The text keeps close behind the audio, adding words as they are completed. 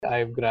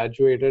I've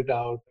graduated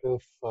out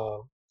of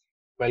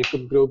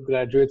Welcome Group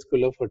Graduate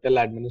School of Hotel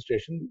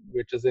Administration,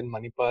 which is in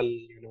Manipal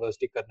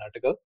University,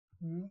 Karnataka.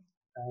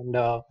 And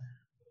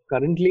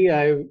currently,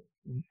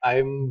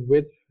 I'm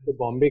with the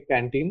Bombay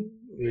Canteen,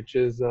 which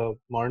is a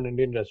modern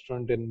Indian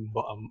restaurant in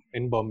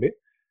Bombay.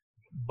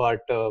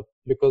 But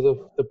because of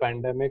the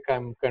pandemic,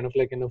 I'm kind of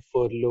like in a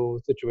furlough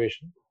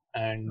situation,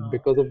 and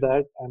because of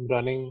that, I'm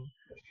running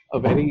a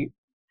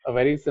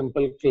very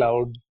simple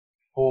cloud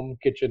home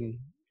kitchen,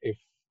 if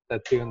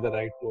that's even the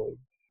right word.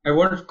 I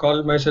won't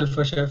call myself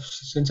a chef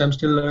since I'm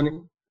still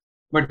learning.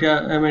 But yeah,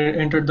 I mean,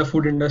 entered the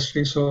food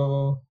industry,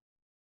 so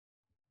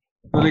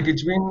like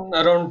it's been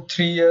around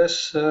 3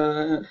 years.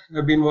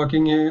 I've been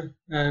working here,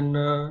 and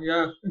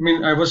yeah, I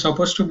mean, I was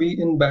supposed to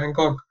be in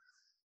Bangkok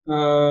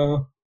uh,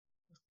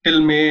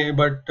 till May,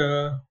 but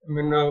I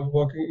mean,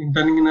 working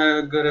interning in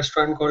a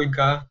restaurant called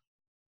Ga.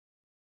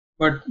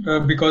 But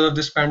because of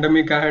this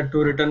pandemic, I had to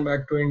return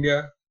back to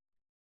India.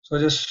 So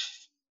just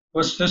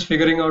was just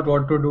figuring out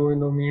what to do in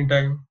the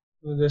meantime.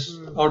 So just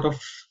out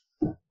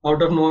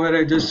of nowhere,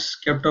 I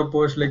just kept a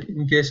post like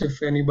in case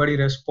if anybody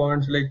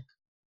responds, like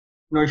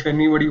if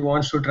anybody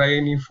wants to try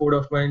any food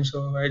of mine.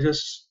 So I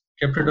just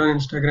kept it on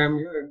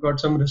Instagram. Yeah, got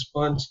some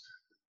response.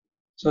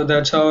 So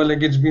that's how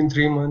like it's been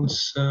 3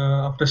 months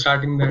after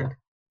starting that.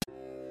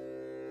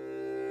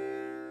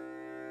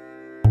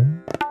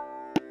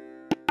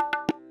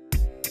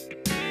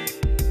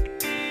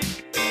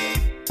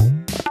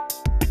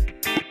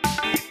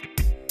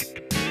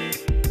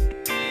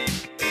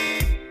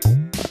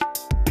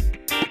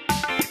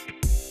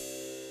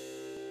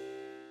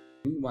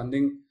 One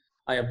thing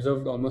I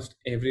observed almost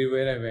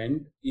everywhere I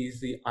went is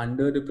the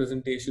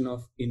underrepresentation of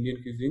Indian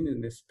cuisine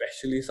and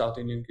especially South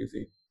Indian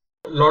cuisine.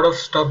 A lot of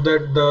stuff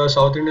that the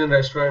South Indian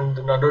restaurant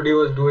the Nadodi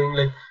was doing,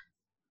 like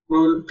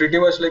pretty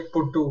much like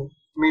Puttu.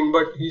 I mean,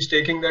 but he's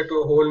taking that to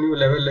a whole new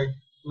level. Like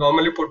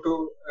normally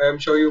Puttu, I'm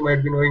sure you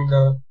might be knowing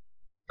the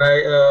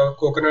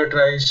coconut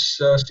rice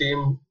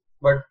steam,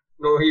 but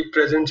no, he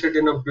presents it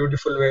in a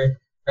beautiful way.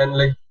 And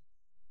like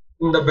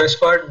the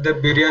best part, the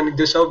biryani.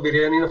 They serve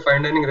biryani in a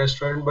fine dining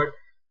restaurant, but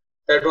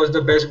that was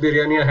the best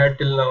biryani I had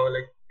till now.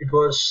 Like it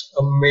was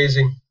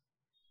amazing.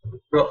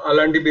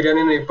 అలాంటి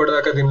బిర్యానీ నేను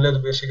ఇప్పటిదాకా తినలేదు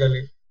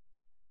basically.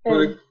 So,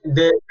 like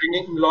they're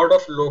bringing a lot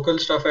of local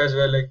stuff as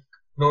well. Like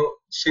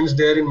since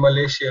they're in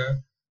Malaysia,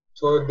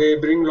 so they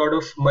bring a lot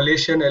of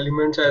Malaysian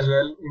elements as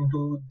well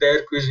into their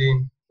cuisine.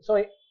 So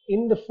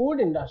in the food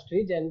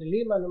industry,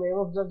 generally, మనం ఏం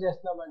observe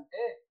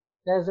చేస్తున్నామంటే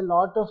there's a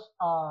lot of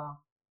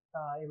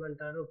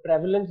ఏమంటారు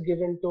ప్రెవలెన్స్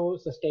given to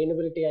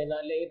sustainability అయినా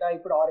లేదా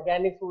ఇప్పుడు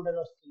organic food అని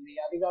వస్తుంది.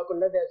 అది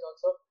కాకుండా there's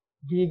also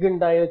vegan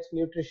diets,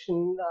 nutrition.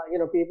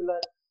 People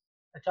are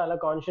చాలా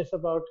కాన్షియస్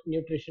అబౌట్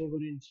న్యూట్రిషన్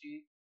గురించి.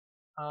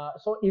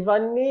 So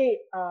ఇవన్నీ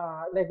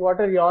like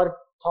what are your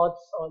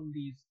thoughts on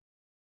these?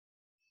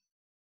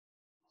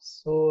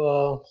 So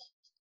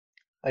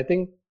I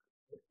think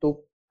to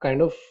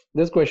kind of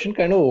this question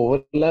kind of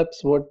overlaps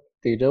what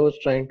Teja was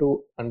trying to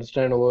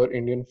understand over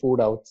Indian food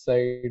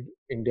outside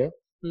India.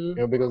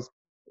 Because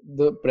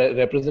the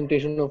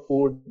representation of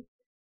food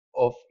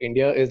of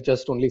India is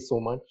just only so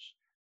much.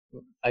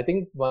 I think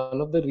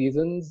one of the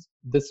reasons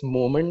this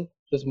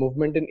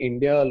movement in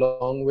India,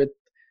 along with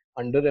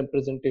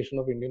underrepresentation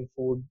of Indian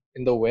food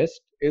in the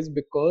West, is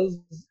because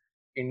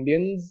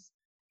Indians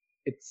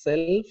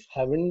itself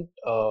haven't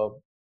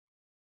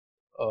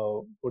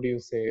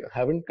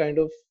haven't kind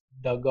of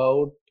dug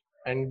out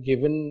and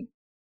given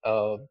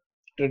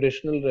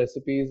traditional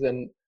recipes and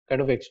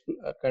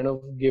kind of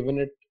given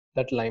it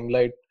that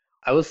limelight.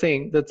 I was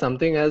saying that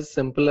something as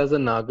simple as a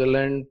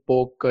Nagaland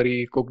pork curry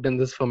cooked in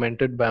this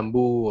fermented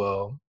bamboo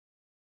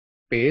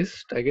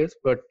paste, I guess,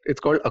 but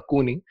it's called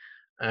akuni,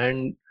 and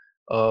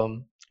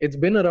it's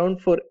been around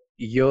for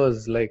years.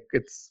 Like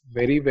it's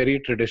very, very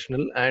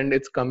traditional, and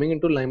it's coming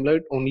into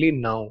limelight only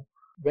now.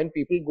 When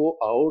people go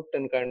out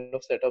and kind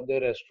of set up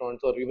their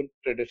restaurants, or even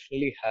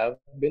traditionally have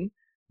been,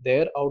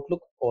 their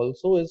outlook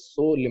also is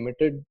so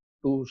limited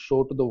to show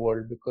to the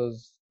world, because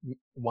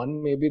one,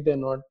 maybe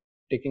they're not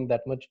taking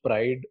that much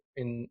pride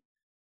in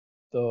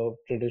the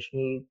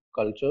traditional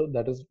culture.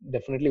 That is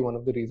definitely one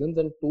of the reasons.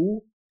 And two,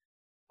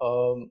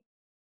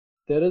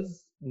 there is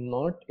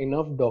not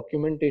enough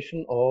documentation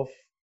of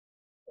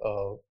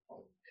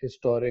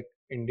historic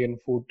Indian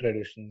food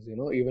traditions.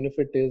 Even if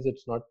it is,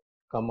 it's not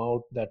come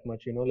out that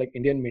much. Like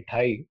Indian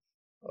mithai,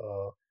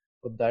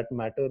 for that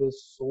matter, is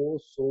so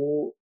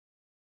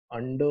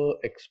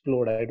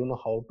underexplored. I don't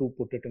know how to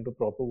put it into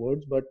proper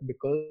words, but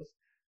because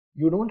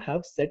you don't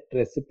have set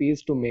recipes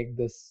to make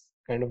this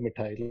kind of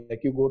mithai.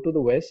 Like you go to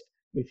the West,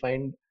 we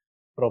find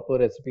proper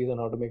recipes on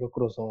how to make a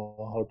croissant,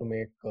 how to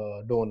make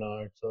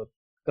donuts or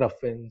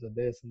cruffins or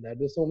this and that.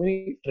 There's so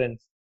many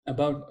trends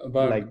about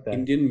like that.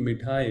 Indian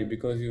mithai,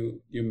 because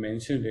you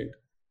mentioned it.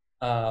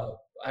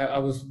 I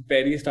was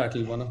very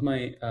startled. One of my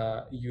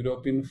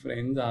European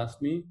friends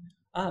asked me,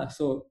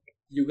 so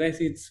you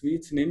guys eat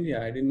sweets in India?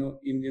 I didn't know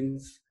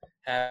Indians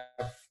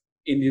have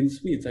Indian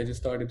sweets. I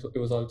just thought it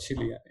was all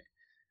chili.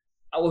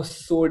 I was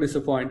so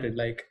disappointed.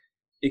 Like,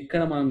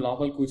 ikkada manam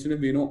lopal kuchuni,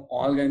 we know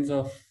all kinds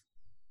of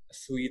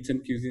sweets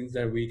and cuisines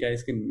that we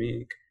guys can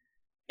make,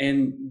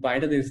 and by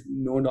that there's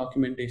no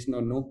documentation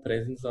or no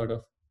presence out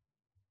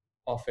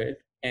of it.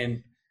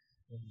 And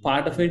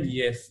part of it,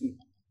 yes,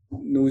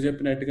 నువ్వు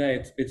చెప్పినట్టుగా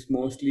it's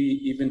mostly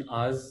even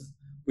us,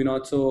 we're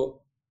not so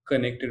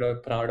connected or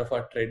proud of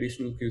our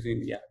traditional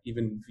cuisine. Yeah,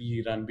 even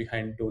we run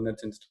behind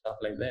donuts and stuff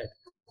like that.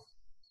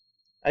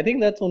 I think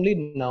that's only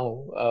now,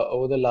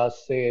 over the last,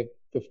 say,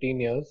 15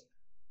 years.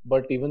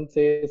 But even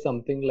say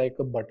something like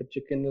a butter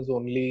chicken is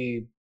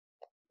only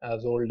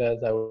as old as,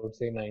 I would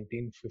say,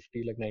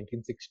 1950, like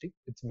 1960.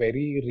 It's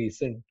very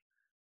recent.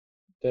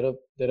 There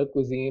are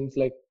cuisines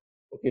like,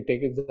 okay,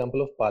 take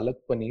example of palak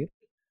paneer.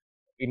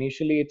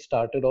 Initially, it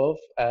started off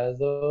as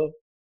a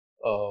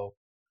uh,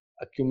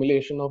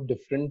 accumulation of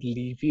different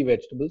leafy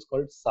vegetables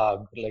called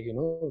saag. Like,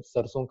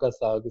 sarson ka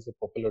saag is a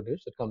popular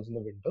dish that comes in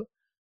the winter.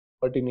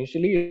 But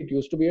initially, it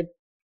used to be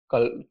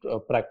a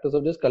practice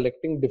of just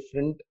collecting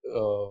different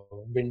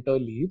winter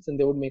leaves, and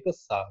they would make a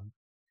saag.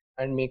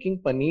 And making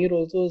paneer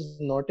also is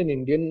not an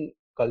Indian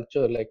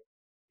culture. Like,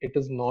 it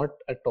is not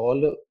at all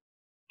a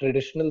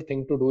traditional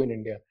thing to do in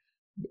India.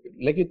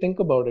 Like, you think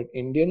about it,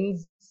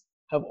 Indians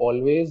have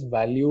always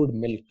valued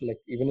milk.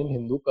 Like, even in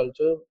Hindu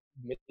culture,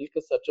 milk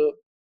is such a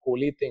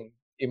holy thing.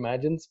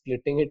 Imagine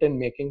splitting it and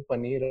making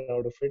paneer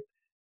out of it.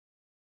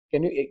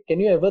 Can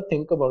you ever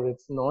think about it?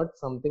 It's not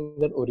something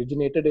that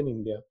originated in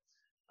India,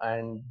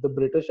 and the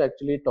British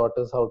actually taught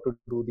us how to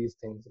do these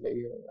things. Like,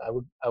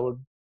 I would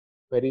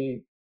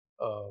very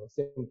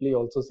simply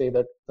also say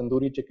that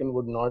tandoori chicken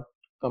would not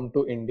come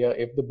to India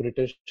if the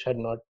British had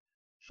not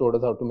showed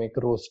us how to make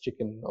roast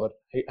chicken, or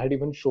had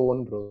even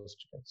shown roast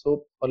chicken.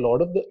 So a lot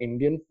of the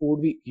Indian food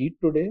we eat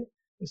today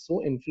is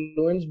so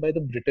influenced by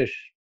the British,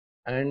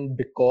 and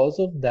because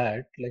of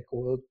that, like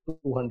over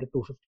 200,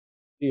 250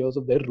 years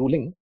of their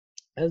ruling,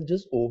 has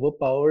just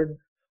overpowered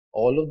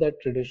all of that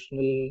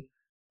traditional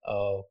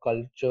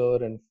culture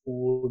and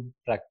food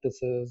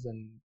practices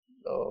and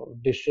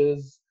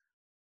dishes.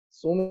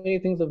 So many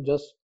things have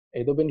just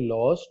either been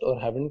lost or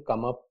haven't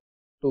come up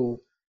to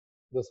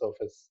the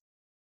surface.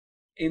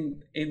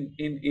 In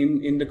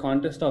the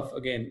context of,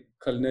 again,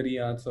 culinary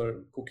arts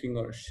or cooking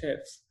or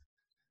chefs,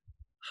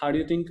 how do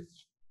you think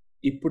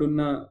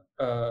ippudunna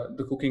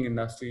the cooking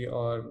industry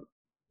or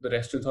the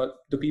restaurants or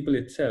the people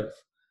itself,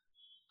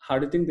 how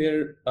do you think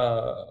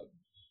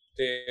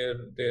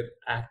they're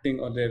acting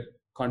or they're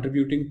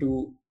contributing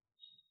to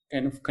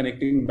kind of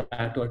connecting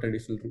back to our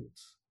traditional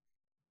roots?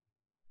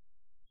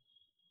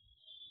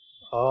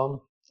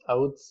 I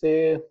would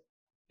say,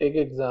 take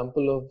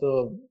example of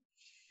the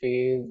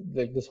phase,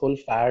 like this whole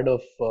fad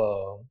of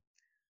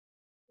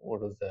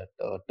what was that,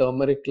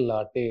 turmeric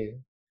latte.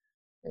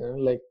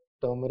 Like,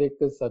 turmeric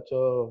is such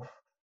a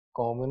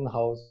common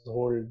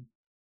household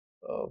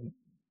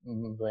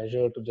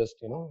measure to just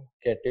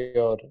get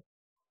your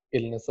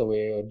illness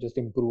away, or just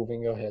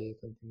improving your health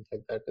and things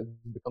like that. It's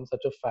become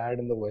such a fad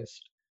in the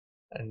West.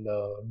 And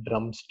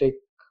drumstick,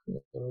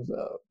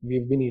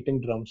 we've been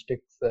eating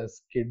drumsticks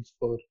as kids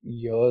for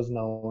years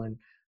now, and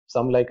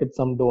some like it,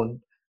 some don't.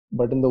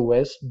 But in the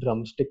West,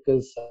 drumstick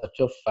is such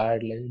a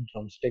fad. Like,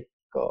 drumstick,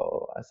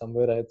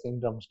 somewhere I had seen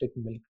drumstick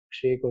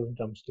milkshake or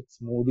drumstick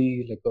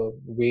smoothie, like a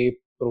whey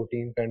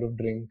protein kind of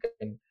drink.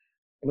 And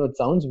it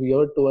sounds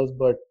weird to us,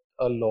 but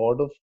a lot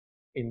of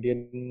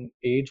Indian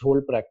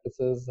age-old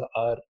practices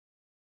are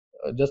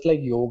just like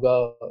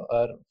yoga,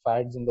 are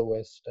fads in the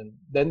West, and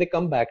then they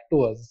come back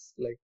to us,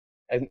 like,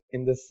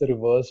 in this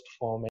reversed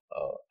form.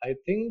 I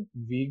think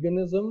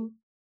veganism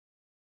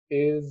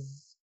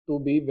is, to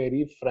be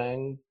very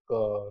frank,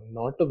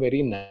 not a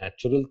very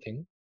natural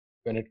thing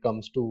when it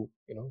comes to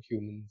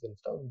humans and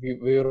stuff.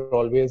 We are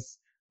always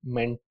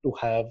meant to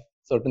have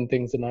certain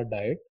things in our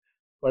diet,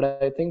 but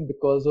I think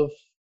because of,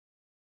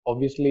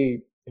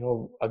 obviously,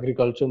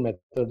 agriculture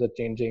methods are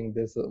changing,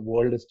 this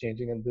world is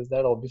changing, and this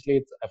that obviously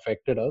it's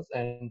affected us.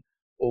 And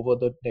over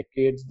the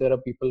decades, there are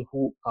people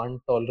who can't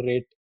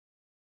tolerate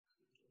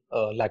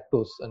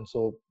lactose, and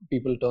so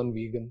people turn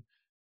vegan.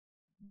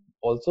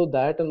 Also,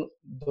 that, and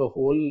the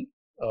whole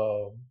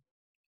uh,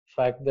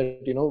 fact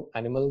that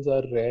animals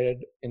are reared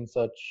in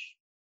such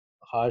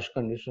harsh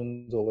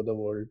conditions over the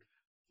world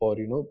for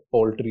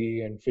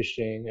poultry and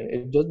fishing, and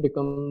it just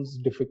becomes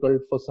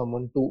difficult for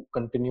someone to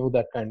continue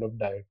that kind of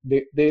diet.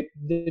 They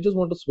just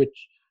want to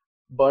switch,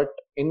 but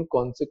in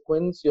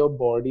consequence, your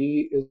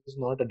body is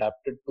not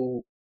adapted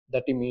to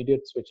that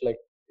immediate switch. Like,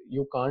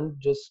 you can't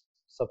just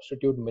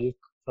substitute milk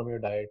from your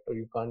diet, or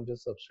you can't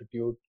just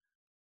substitute,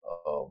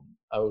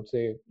 I would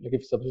say, like,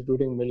 if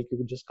substituting milk,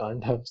 you just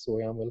can't have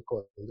soya milk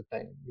all the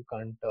time. You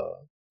can't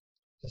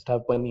just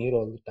have paneer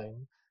all the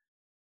time.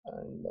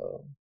 And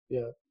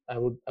yeah, I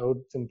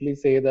would simply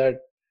say that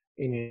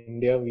in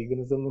India,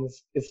 veganism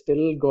is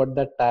still got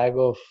that tag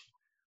of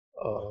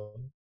uh,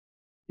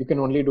 you can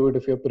only do it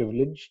if you're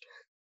privileged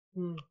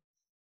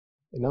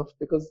enough,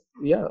 because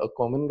yeah, a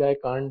common guy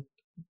can't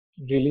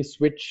really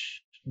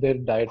switch their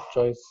diet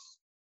choice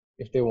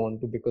if they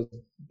want to, because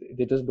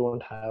they just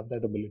don't have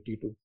that ability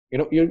to.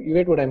 You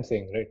get what I'm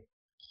saying, right?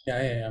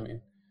 Yeah.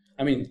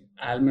 I mean,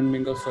 almond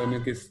milk or soy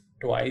milk is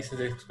twice as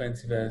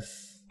expensive as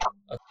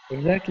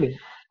Exactly.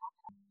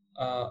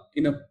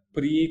 in a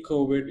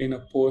pre-COVID, in a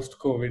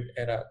post-COVID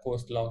era,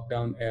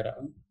 post-lockdown era,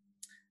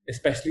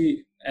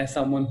 especially as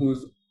someone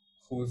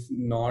who's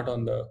not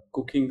on the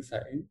cooking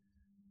side,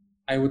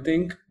 I would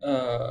think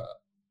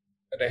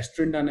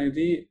restaurant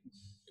anadi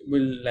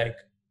will like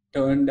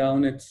turn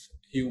down its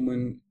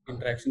human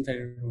interactions and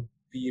it would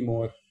be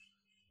more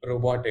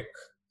robotic,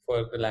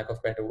 for the lack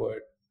of better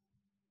word,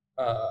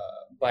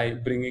 by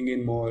bringing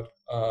in more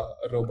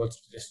robots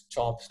to just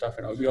chop stuff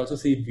and all. We also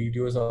see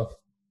videos of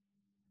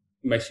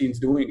machines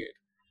doing it.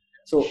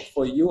 So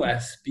for you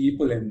as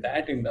people in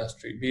that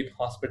industry, be it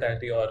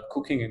hospitality or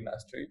cooking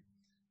industry,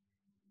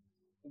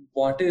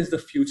 what is the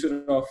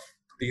future of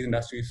these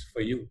industries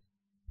for you?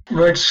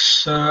 No,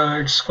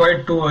 it's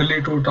quite too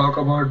early to talk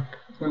about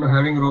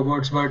having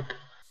robots, but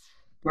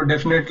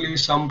definitely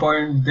some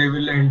point they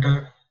will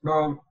enter.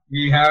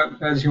 We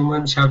have as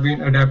humans have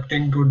been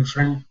adapting to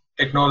different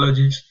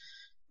technologies.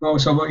 Now,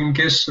 so in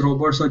case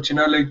robots or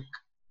China, like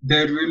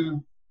there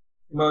will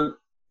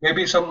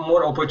maybe some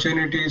more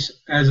opportunities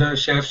as a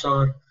chefs,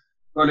 or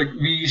like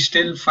we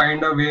still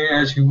find a way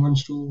as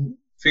humans to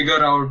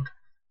figure out,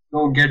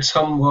 get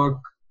some work,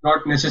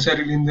 not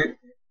necessarily in the.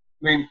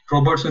 I mean,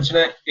 robots వచ్చిన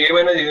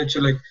ఏమైనా చేయొచ్చు,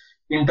 like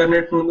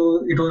internet ముందు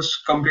it was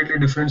completely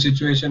different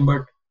situation,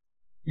 but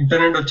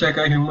internet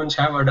వచ్చాక humans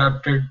have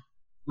adapted.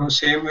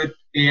 Same with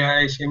AI,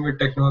 same with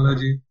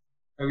technology.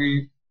 అవి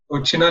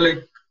వచ్చిన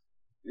like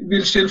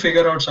we'll still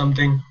figure out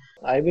something.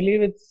 I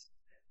believe it's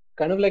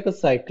kind of like a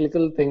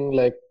cyclical thing.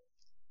 Like,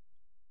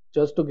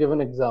 just to give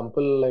an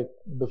example, like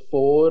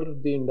before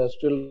the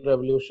industrial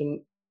revolution,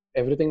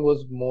 everything was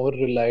more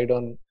relied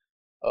on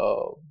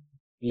uh,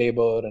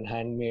 labor and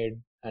handmade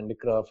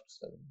handicrafts,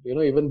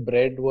 and even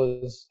bread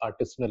was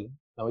artisanal.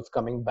 Now it's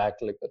coming back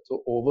like that. So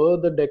over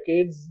the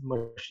decades,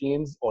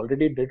 machines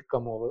already did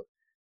come over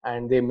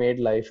and they made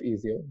life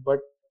easier,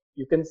 but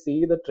you can see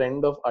the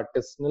trend of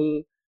artisanal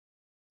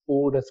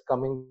food is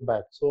coming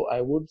back. So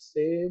I would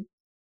say,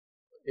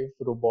 if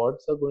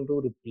robots are going to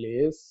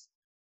replace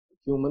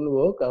human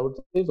work, I would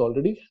say it's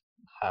already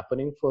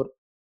happening for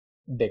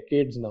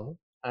decades now,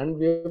 and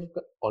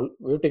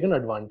we've taken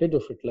advantage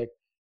of it. Like,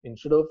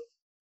 instead of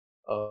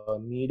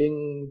needing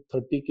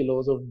 30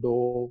 kilos of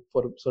dough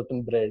for certain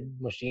bread,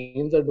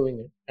 machines are doing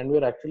it, and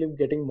we're actually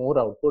getting more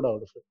output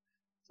out of it.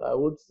 So I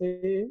would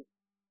say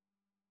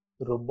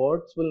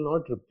robots will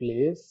not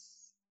replace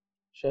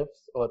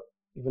chefs or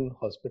even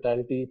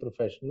hospitality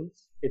professionals.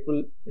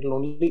 It'll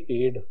only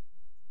aid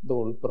the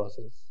whole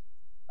process.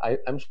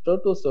 I'm sure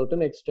to a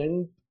certain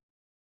extent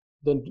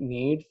the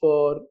need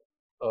for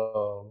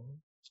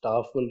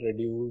staff will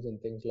reduce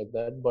and things like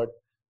that, but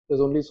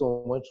there's only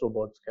so much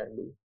robots can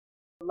do.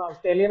 Now,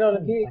 Australian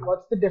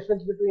what's the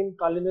difference between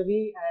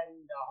culinary and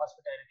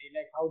hospitality?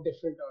 Like, how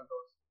different are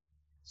those?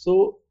 So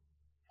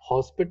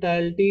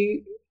hospitality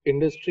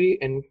industry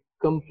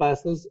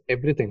encompasses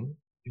everything.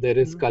 There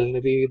is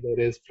culinary, there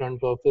is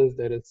front office,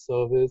 there is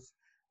service,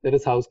 there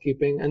is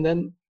housekeeping, and then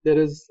there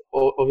is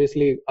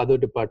obviously other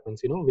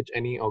departments, which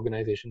any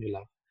organization will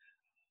have.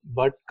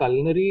 But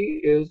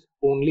culinary is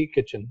only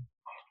kitchen.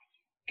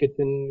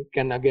 Kitchen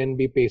can again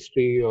be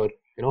pastry or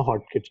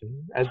hot kitchen,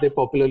 as they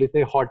popularly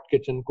say, hot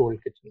kitchen, cold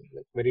kitchen.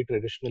 Like, very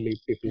traditionally,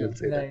 people will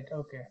say that. Right.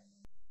 Okay.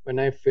 When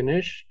I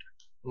finished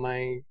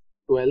my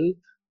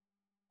 12th,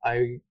 I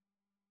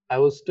I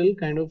was still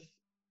kind of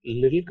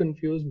little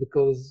confused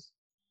because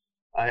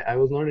I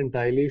was not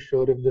entirely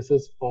sure if this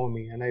is for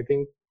me. And I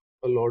think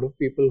a lot of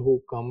people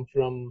who come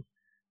from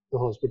the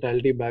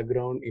hospitality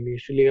background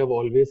initially have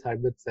always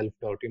had that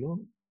self-doubt,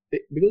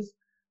 because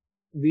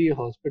the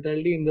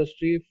hospitality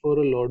industry for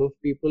a lot of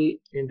people,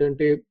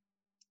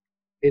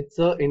 it's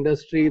a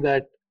industry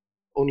that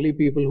only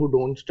people who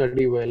don't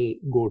study well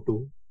go to.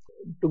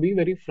 To be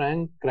very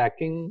frank,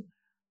 cracking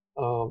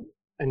uh,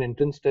 an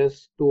entrance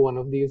test to one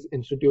of these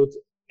institutes,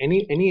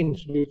 any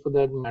institute for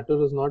that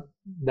matter, is not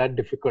that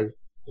difficult.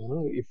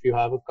 If you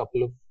have a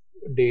couple of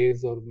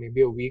days or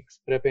maybe a week's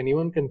prep,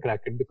 anyone can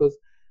crack it, because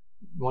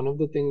one of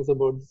the things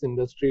about this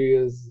industry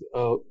is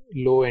a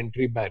low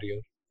entry barrier.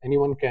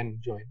 Anyone can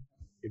join.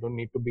 You don't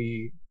need to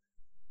be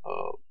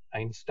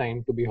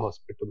Einstein to be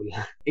hospitable.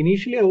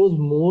 Initially, I was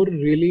more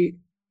really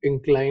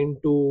inclined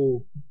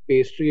to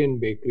pastry and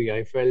bakery.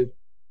 I felt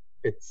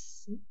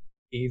it's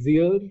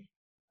easier.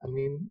 I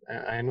mean,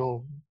 I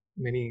know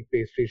many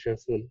pastry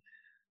chefs will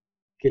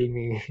kill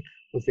me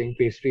for saying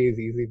pastry is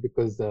easy,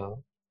 because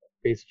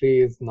pastry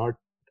is not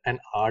an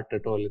art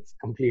at all. It's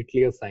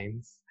completely a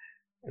science.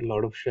 A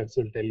lot of chefs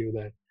will tell you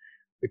that,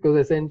 because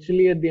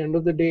essentially at the end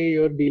of the day,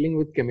 you're dealing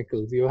with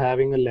chemicals. You're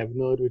having a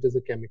leavener, which is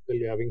a chemical.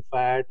 You're having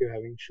fat. You're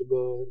having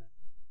sugar.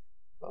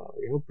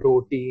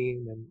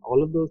 Protein, and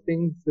all of those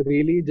things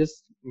really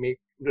just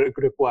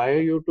require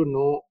you to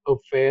know a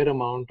fair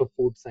amount of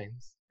food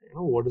science.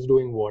 What is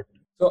doing what.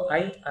 So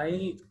I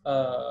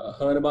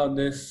heard about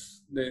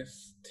this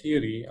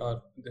theory,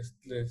 or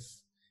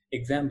this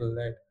example,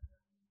 that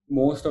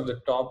most of the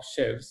top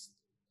chefs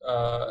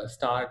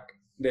start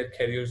their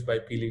careers by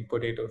peeling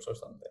potatoes or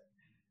something.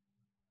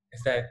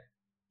 Is that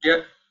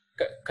Yeah.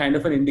 kind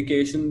of an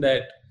indication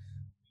that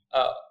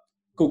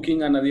cooking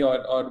another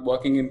or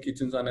working in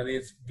kitchens another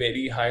is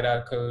very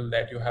hierarchical,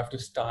 that you have to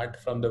start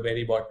from the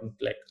very bottom,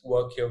 like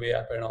work your way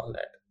up and all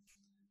that.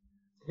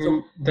 So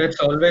That's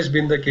always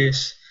been the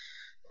case.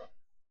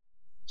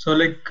 So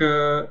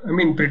I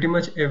mean, pretty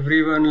much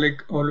everyone like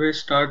always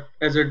start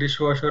as a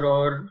dishwasher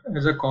or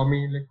as a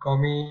commie. Like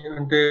commie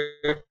ante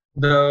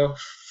the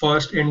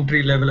first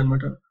entry level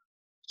anamata.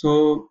 So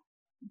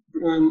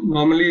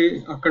normally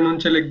అక్కడ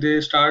నుంచే like they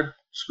start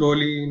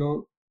slowly,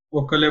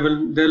 ఒక level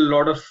there are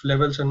lot of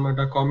levels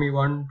అన్నమాట. కామీ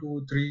 1 2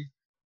 3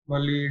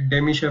 మళ్ళీ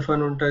demi chef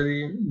అని ఉంటుంది,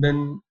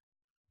 then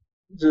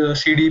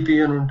CDP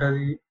అని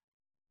ఉంటుంది,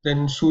 then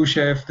sous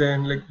chef, then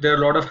like there are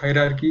a lot of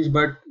hierarchies,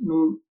 but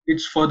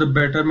it's for the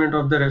betterment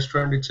of the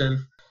restaurant itself.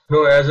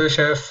 As a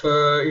chef,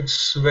 it's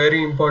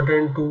very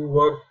important to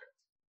work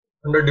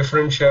under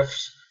different chefs.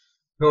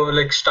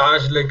 Like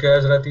stars, like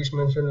as Ratish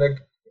mentioned, like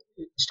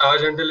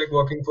stars until like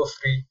working for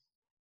free.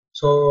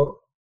 So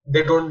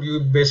they don't, you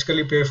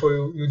basically pay for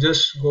you. You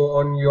just go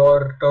on your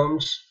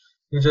terms.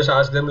 You just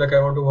ask them like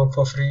I want to work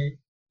for free.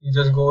 You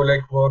just go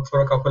like work for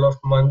a couple of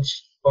months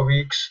or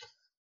weeks,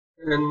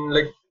 and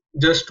like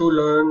just to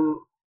learn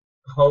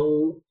how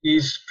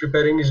he's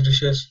preparing his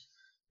dishes.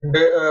 And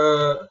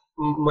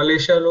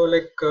Malaysia lo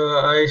like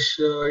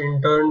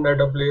interned at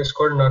a place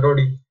called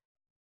Narodi.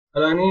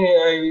 Alani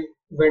I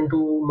went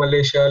to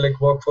Malaysia, like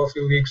worked for a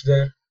few weeks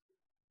there,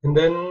 and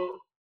then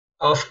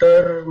after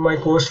my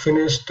course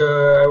finished,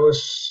 I was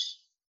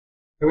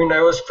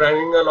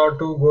planning a lot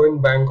to go in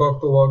Bangkok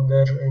to work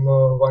there in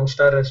a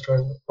one-star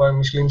restaurant, one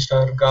Michelin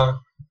star Ga.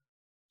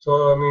 So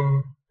I mean,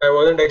 I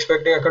wasn't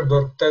expecting అక్కడ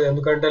దొరుకుతుంది,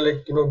 ఎందుకంటే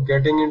like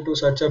getting into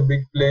such a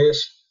big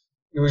place,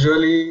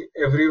 usually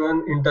everyone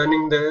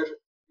interning there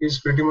is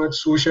pretty much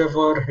sous chef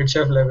or head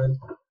chef level.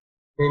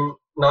 I mean,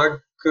 not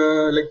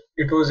like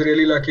it was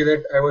really lucky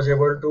that I was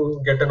able to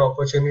get an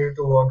opportunity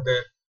to work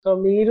there. So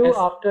మీరు Yes.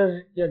 After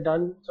you're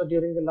done, so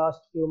during the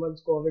last few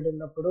months covid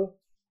ఉన్నప్పుడు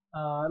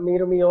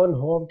మీరు మీ own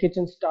home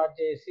kitchen start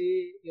చేసి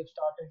you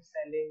started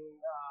selling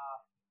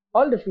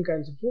all different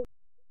kinds of food,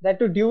 that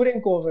to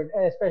during covid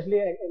especially,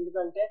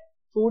 ఎందుకంటే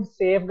food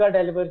safe గా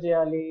deliver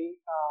చేయాలి,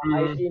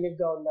 hygienic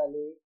గా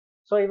ఉండాలి.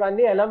 So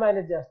ఇవన్నీ ఎలా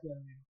మేనేజ్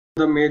చేస్తున్నారు మీరు?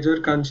 The major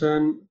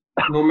concern,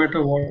 no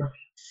matter what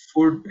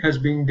food has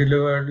been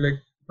delivered, like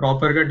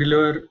proper ga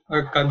deliver,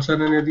 a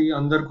concern అనేది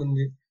అందరికి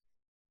ఉంది.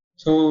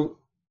 So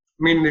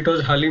I mean, it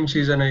was Halim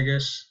season, I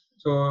guess.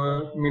 So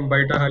I mean,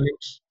 baita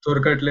Halims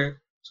దొరకట్లే.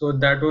 So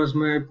that was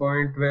my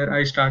point where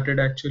I started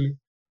actually.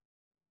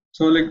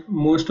 So like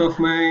most of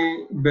my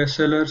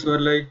bestsellers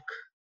were like,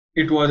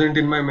 it wasn't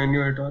in my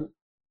menu at all.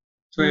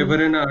 So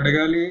ఎవరైనా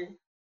అడగాలి,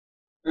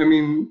 I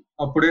mean,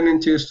 అప్పుడే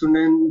నేను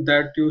చేస్తుండే,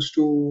 that used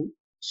to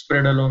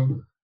spread along.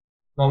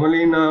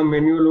 Normally in a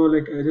menu lo,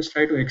 like I just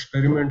try to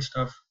experiment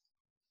stuff.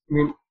 I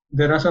mean,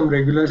 there are some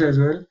regulars as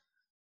well,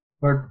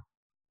 but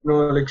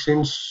like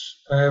since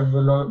I have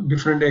a lot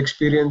different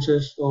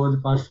experiences over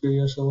the past few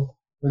years, so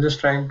I'm just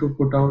trying to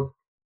put out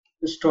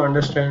just to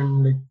understand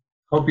like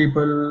how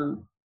people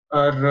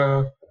are.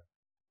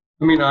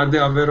 I mean, are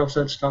they aware of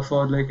such stuff,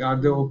 or like are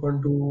they open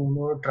to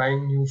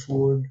trying new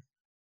food?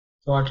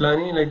 So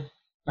Atlani, like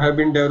I have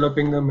been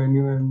developing the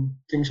menu and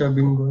things have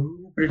been going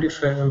pretty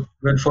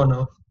well for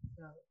now.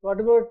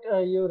 What about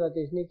you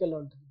Ratheesh, నీకు ఎలా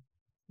ఉంటుంది?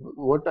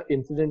 What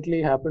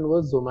incidentally happened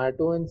was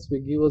Zomato and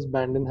Swiggy was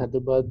banned in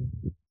Hyderabad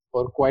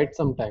for quite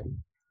some time.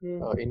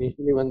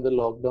 Initially, when the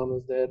lockdown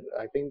was there,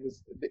 I think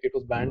it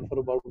was banned for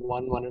about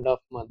 1.5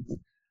 months,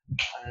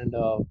 and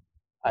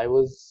I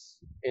was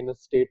in a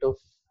state of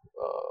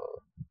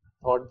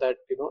thought that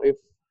if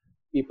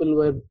people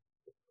were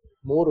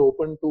more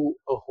open to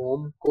a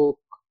home cook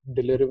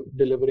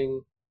delivering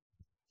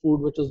food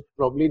which is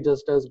probably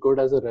just as good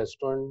as a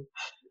restaurant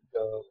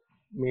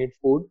made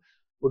food,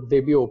 would they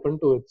be open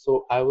to it? So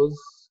I was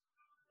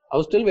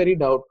still very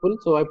doubtful.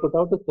 So I put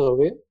out a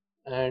survey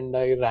and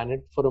I ran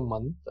it for a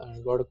month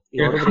and got a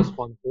lot of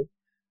responses.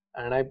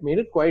 And I made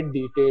it quite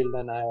detailed,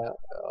 and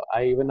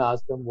I even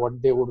asked them what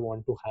they would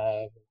want to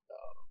have.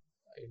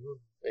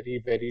 Very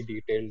very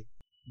detailed.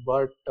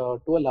 But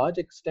to a large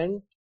extent,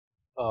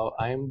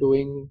 I am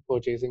doing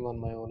purchasing on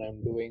my own.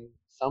 I'm doing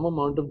some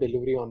amount of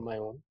delivery on my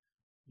own.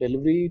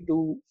 Delivery to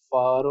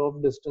far off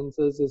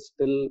distances is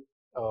still,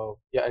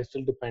 I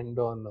still depend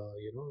on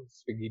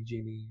Swiggy,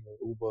 Genie, or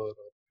Uber,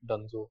 or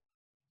Dunzo,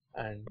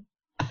 and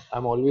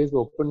I'm always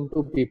open to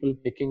people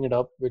picking it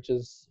up, which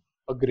is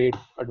a great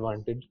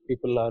advantage.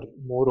 People are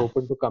more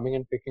open to coming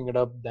and picking it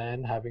up than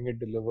having it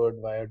delivered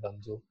via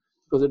Dunzo,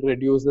 because it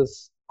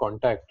reduces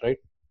contact,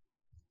 right?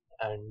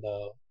 And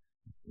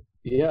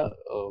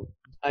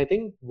I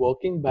think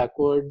working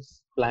backwards,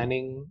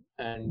 planning,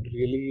 and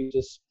really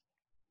just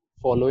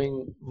following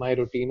my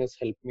routine has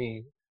helped me.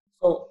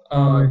 So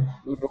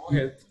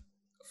Rohit,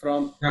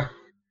 from Yeah.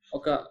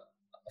 okay,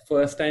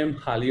 first time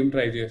Halim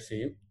try చేసి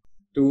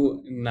to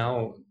now,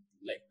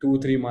 like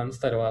 2-3 months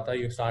తర్వాత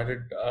you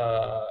started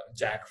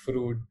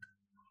jackfruit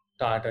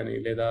tart అని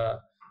లేదా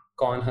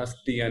corn husk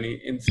tea అని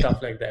and stuff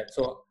like that.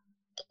 So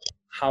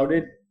how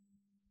did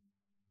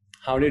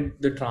how did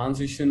the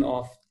transition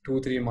of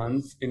 2-3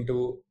 months into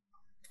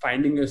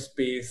finding a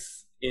space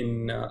in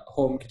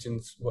home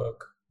kitchens work?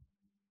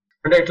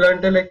 And ఎట్లా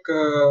అంటే like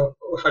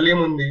haleem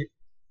ఉంది,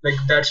 like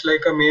that's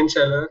like a main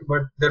seller,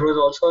 but there was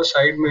also a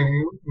side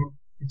menu.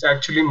 It's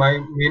actually my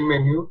main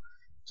menu.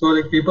 So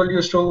like people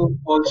used to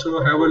also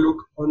have a look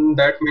on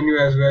that menu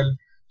as well.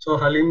 So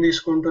Halim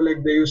తీసుకుంటూ like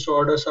they used to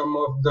order some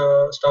of the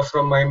stuff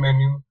from my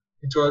menu,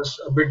 which was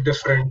a bit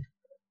different.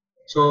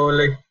 So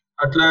like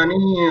అట్లా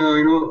అని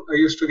I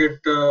used to get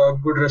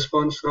good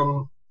response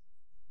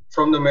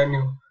from the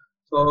menu.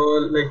 So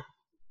like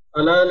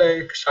Ala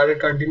like started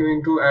continuing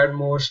to add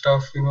more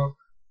stuff,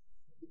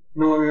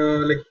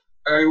 like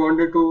I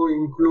wanted to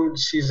include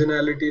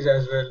seasonalities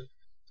as well.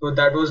 So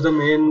that was the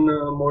main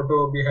motto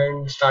behind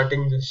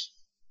starting this.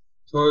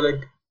 So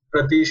like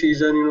Prati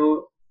season,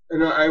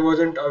 I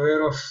wasn't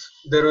aware of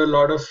there were a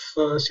lot of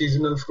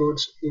seasonal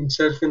fruits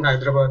itself in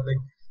Hyderabad.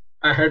 Like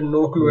I had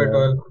no clue at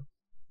all.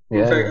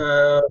 In fact,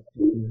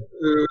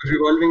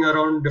 revolving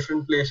around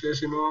different places,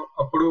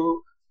 appudu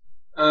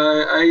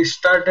I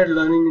started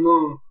learning,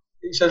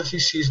 అసలు ఈ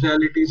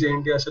seasonalities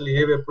ఏంటి, అసలు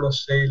ఏవి ఎప్పుడు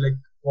వస్తాయి, like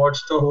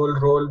what's the whole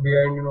role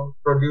behind,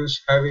 produce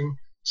having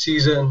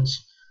seasons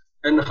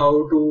and how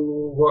to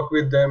work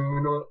with them.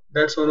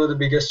 That's one of the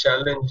biggest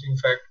challenge, in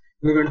fact.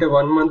 ఎందుకంటే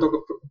 1 month ఒక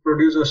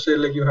produce వస్తే,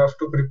 like you have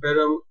to prepare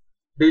a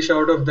dish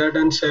out of that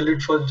and sell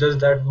it for just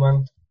that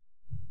month.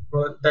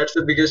 That's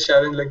the biggest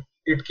challenge. Like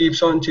it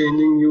keeps on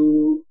changing. You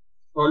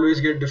always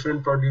get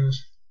different produce.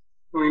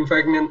 In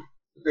fact,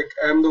 like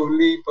I'm the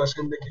only person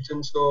in the kitchen,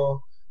 so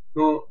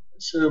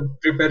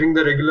preparing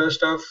the regular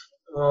stuff,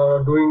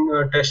 doing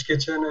a test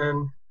kitchen, and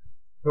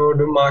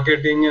do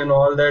marketing and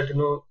all that.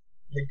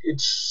 Like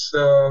it's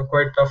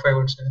quite tough, I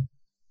would say.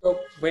 So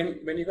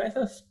when you guys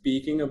are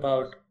speaking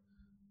about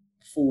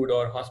food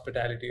or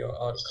hospitality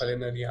or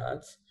culinary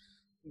arts,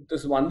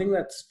 there's one thing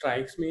that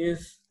strikes me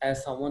is, as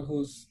someone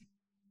who's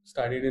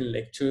studied in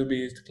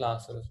lecture-based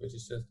classes, which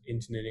is just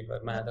engineering or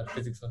math or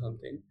physics or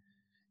something,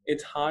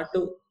 it's hard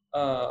to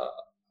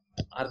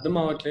అర్థం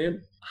అవ్వట్లేదు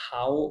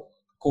how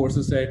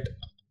courses at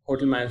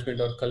hotel management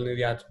or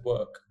culinary arts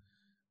work.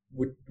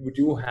 Would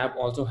you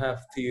also have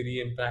theory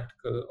and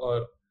practical, or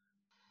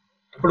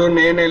ఇప్పుడు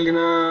నేను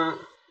వెళ్ళిన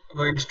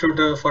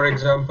institute for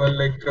example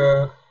like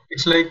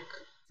it's like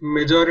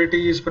majority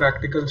is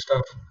practical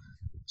stuff.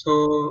 So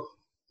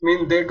I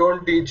mean they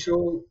don't teach you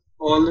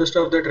all the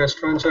stuff that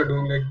restaurants are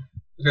doing. Like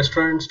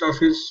restaurant stuff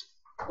is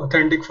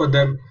authentic for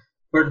them,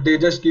 but they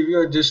just give you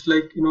a just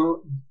like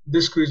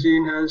this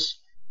cuisine has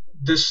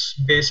this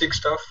basic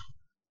stuff.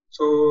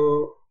 So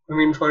I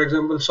mean, for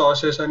example,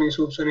 sauces and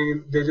soups and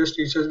they just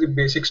teach us the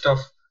basic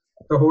stuff.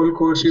 The whole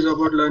course is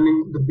about learning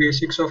the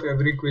basics of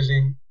every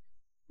cuisine.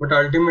 But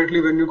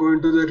ultimately, when you go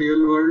into the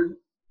real world,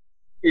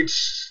 it's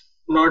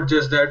not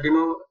just that.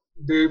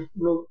 They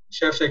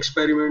chefs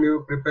experiment,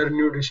 prepare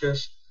new dishes.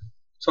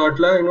 So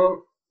atla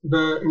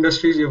the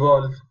industries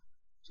evolve.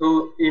 So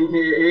in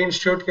a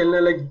institute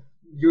like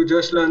you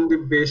just learn the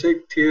basic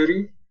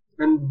theory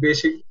and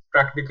basic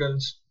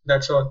practicals.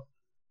 That's all.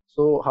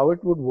 So how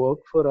it would work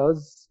for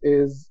us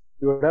is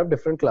we would have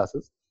different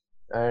classes,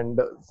 and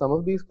some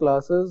of these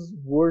classes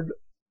would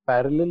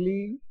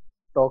parallelly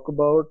talk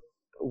about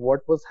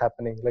what was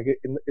happening, like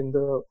in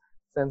the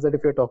sense that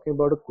if you're talking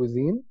about a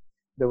cuisine,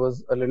 there was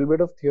a little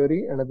bit of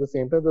theory, and at the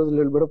same time there was a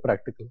little bit of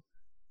practical.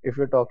 If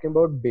you're talking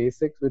about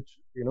basics, which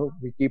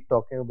we keep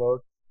talking about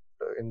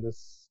in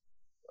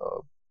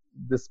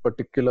this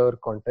particular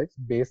context,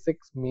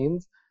 basics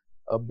means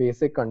a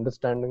basic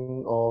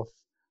understanding of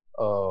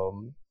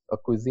a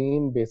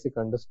cuisine, basic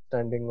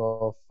understanding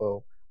of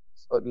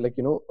like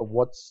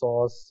what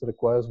sauce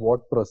requires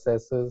what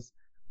processes,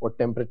 what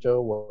temperature,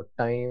 what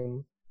time.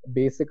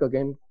 Basic,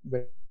 again,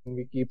 when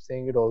we keep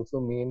saying, it also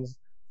means,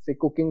 say,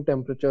 cooking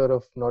temperature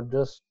of not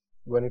just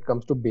when it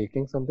comes to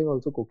baking something,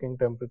 also cooking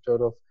temperature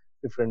of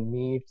different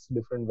meats,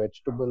 different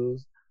vegetables.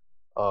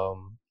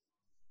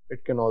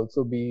 It can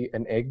also be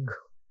an egg.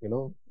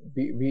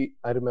 We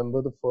I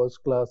remember the first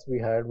class we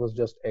had was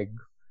just egg.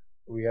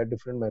 We had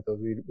different methods.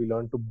 We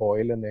learned to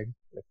boil an egg.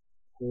 Like,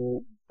 who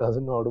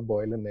doesn't know how to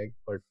boil an egg?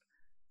 But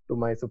to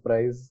my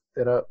surprise,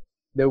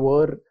 there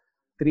were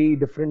 3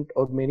 different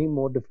or many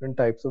more different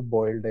types of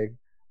boiled egg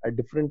at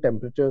different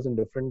temperatures and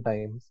different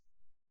times.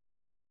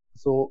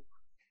 So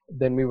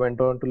then we went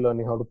on to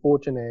learning how to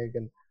poach an egg,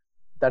 and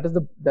that is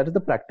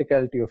the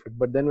practicality of it.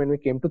 But then when we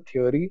came to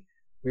theory,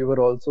 we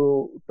were also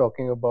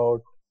talking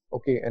about,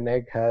 okay, an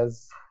egg has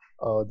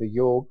the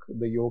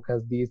yolk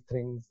has these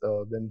things,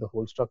 then the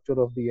whole structure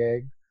of the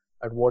egg,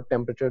 at what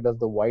temperature does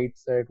the white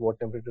set, what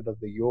temperature does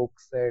the yolk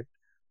set,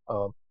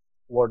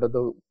 what are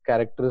the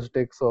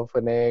characteristics of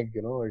an egg.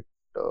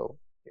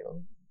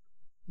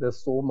 There's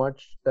so much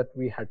that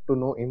we had to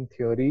know in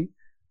theory,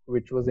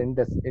 which was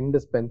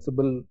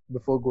indispensable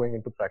before going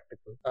into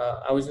practical.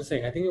 I was just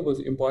saying, I think it was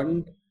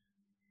important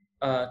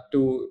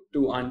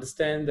to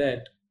understand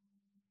that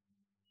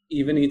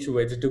even each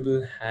vegetable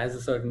has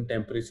a certain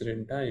temperature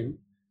and time,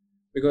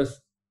 because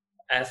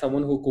as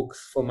someone who cooks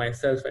for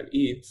myself and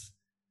eats,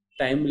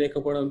 time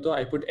lekapodamto,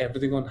 I put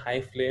everything on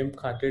high flame,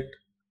 cut it,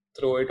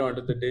 throw it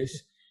onto the dish,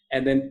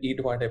 and then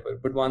eat whatever.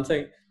 But once I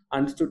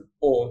understood,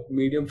 oh,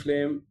 medium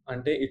flame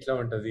ante itla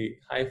untadi,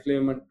 high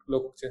flame lo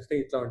cook cheste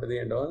itla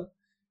untadi and all,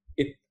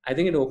 I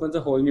think it opens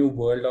a whole new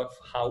world of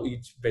how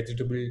each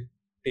vegetable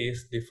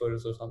taste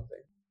differs or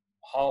something.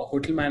 How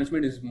hotel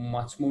management is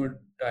much more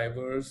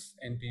diverse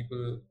and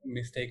people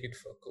mistake it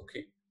for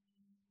cooking.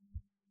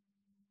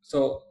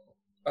 So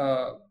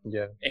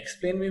Yeah.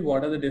 explain me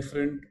what are the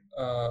different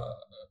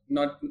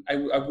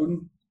I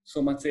wouldn't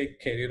so much say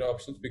career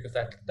options, because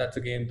that's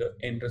again the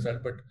end result,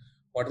 but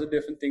what are the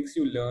different things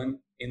you learn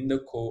in the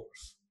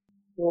course?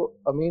 So,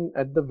 I mean,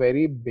 at the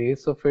very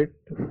base of it,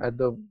 at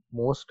the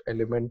most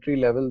elementary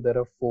level, there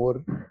are four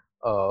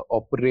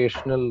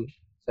operational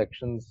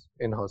sections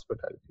in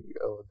hospitality.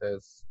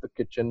 There's the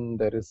kitchen,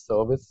 there is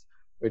service,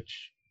 which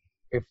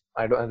if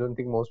I don't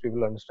think most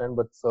people understand,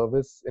 but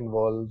service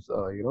involves,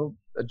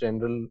 a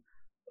general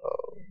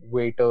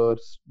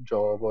waiter's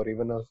job or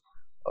even a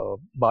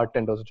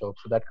bartender's job.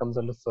 So that comes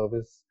under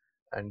service,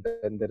 and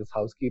then there is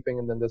housekeeping,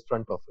 and then there's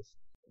front office.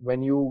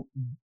 When you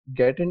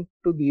get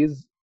into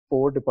these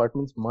four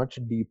departments much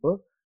deeper,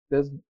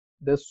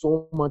 there's so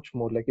much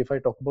more. Like if I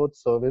talk about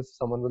service,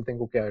 someone will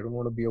think, okay, I don't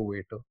want to be a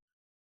waiter.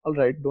 All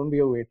right, don't be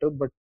a waiter,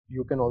 but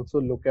you can also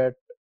look at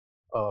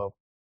uh,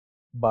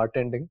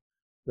 bartending.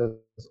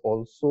 There's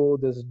also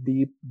this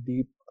deep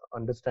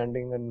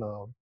understanding in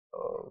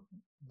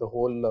the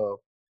whole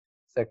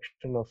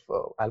section of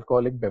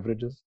alcoholic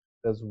beverages.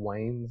 There's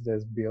wines,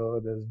 there's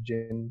beer, there's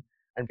gin,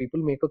 and people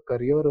make a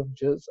career of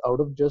just out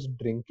of just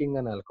drinking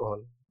and alcohol.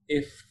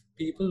 If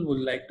people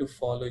would like to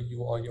follow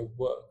you or your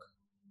work,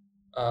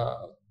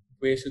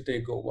 where should they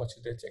go? What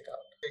should they check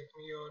out? Take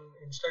me on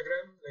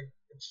Instagram, like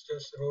it's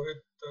just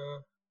Rohit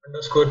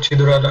underscore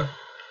Chidurala,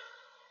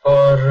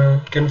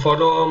 or you can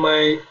follow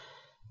my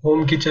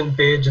home kitchen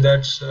page,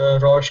 that's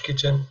Rosh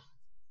Kitchen.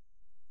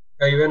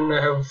 I even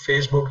have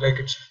Facebook, like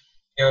it's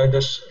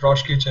just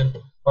Rosh Kitchen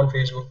on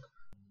Facebook.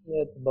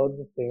 Yeah, it's about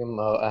the same.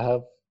 I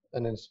have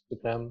an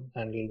Instagram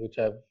handle which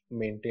I've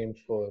maintained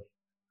for a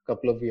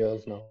couple of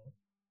years now,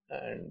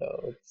 and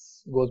it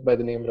goes by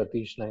the name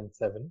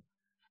Ratish97.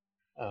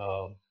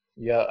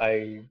 Yeah,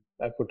 I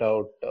put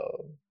out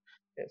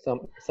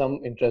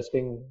some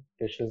interesting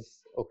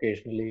dishes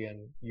occasionally, and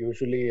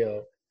usually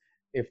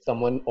if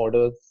someone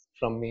orders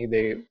from me,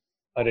 they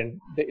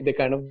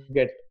kind of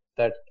get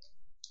that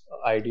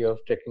idea of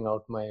checking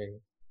out my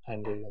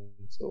handle,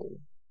 and so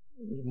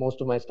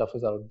most of my stuff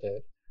is out there.